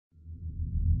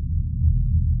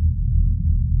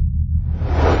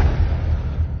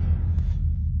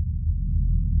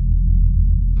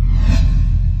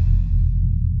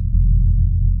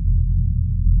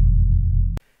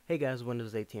Hey guys,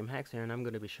 Windows 8 TM Hacks here, and I'm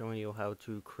going to be showing you how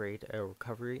to create a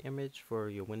recovery image for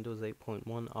your Windows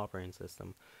 8.1 operating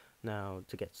system. Now,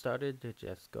 to get started,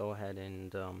 just go ahead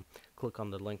and click on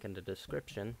the link in the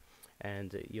description,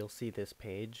 and you'll see this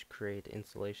page, Create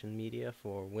Installation Media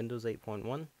for Windows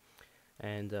 8.1.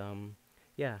 And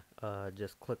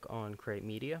just click on Create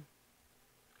Media,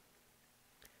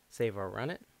 save or run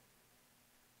it.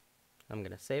 I'm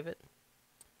going to save it.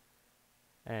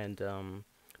 And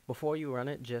before you run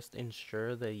it, just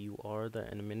ensure that you are the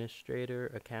administrator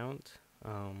account.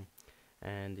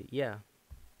 And yeah,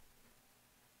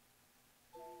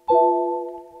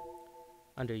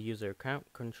 under user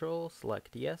account control,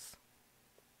 select yes.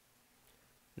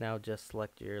 Now just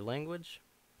select your language.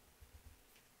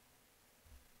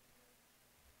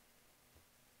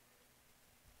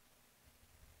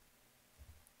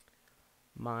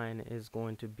 Mine is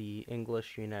going to be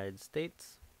English United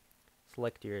States.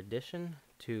 Select your edition.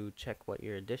 To check what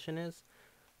your edition is,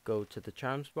 go to the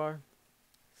Charms bar,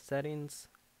 Settings,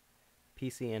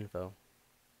 PC Info.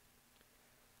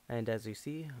 And as you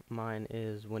see, mine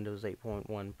is Windows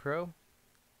 8.1 Pro.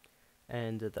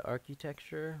 And the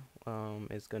architecture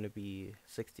is going to be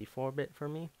 64-bit for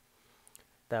me.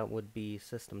 That would be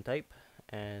system type.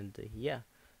 And yeah,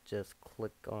 just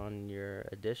click on your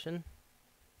edition.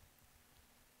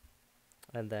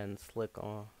 And then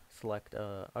select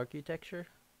architecture.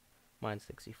 Mine's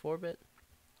 64-bit.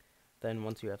 Then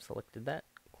once you have selected that,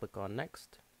 click on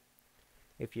next.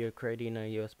 If you're creating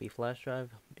a USB flash drive,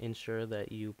 ensure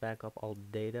that you back up all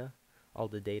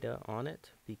the data on it,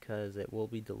 because it will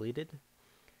be deleted,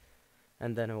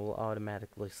 and then it will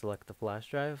automatically select the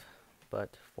flash drive.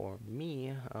 But for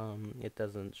me, it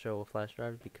doesn't show a flash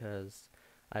drive because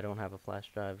I don't have a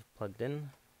flash drive plugged in,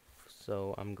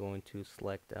 so I'm going to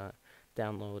select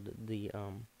download the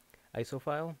ISO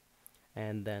file,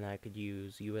 and then I could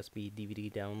use USB DVD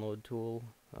download tool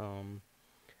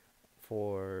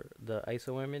for the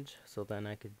ISO image, so then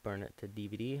I could burn it to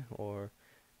DVD or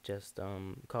just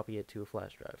copy it to a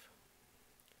flash drive.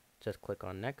 Just click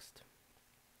on next,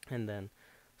 and then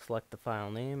select the file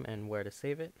name and where to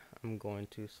save it. I'm going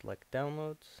to select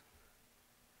downloads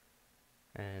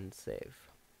and save.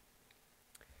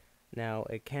 Now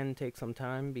it can take some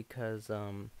time because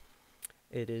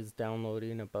it is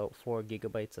downloading about 4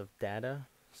 gigabytes of data,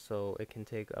 so it can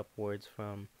take upwards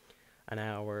from an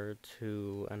hour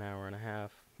to an hour and a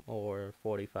half or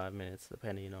 45 minutes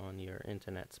depending on your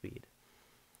internet speed.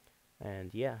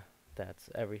 And yeah, that's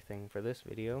everything for this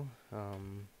video.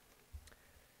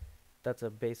 That's a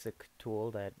basic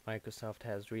tool that Microsoft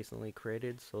has recently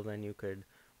created, so then you could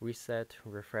reset,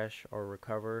 refresh, or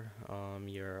recover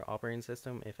your operating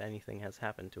system if anything has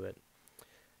happened to it.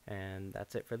 And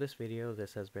that's it for this video.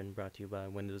 This has been brought to you by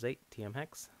Windows 8 TM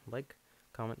Hacks. Like,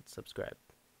 comment, subscribe.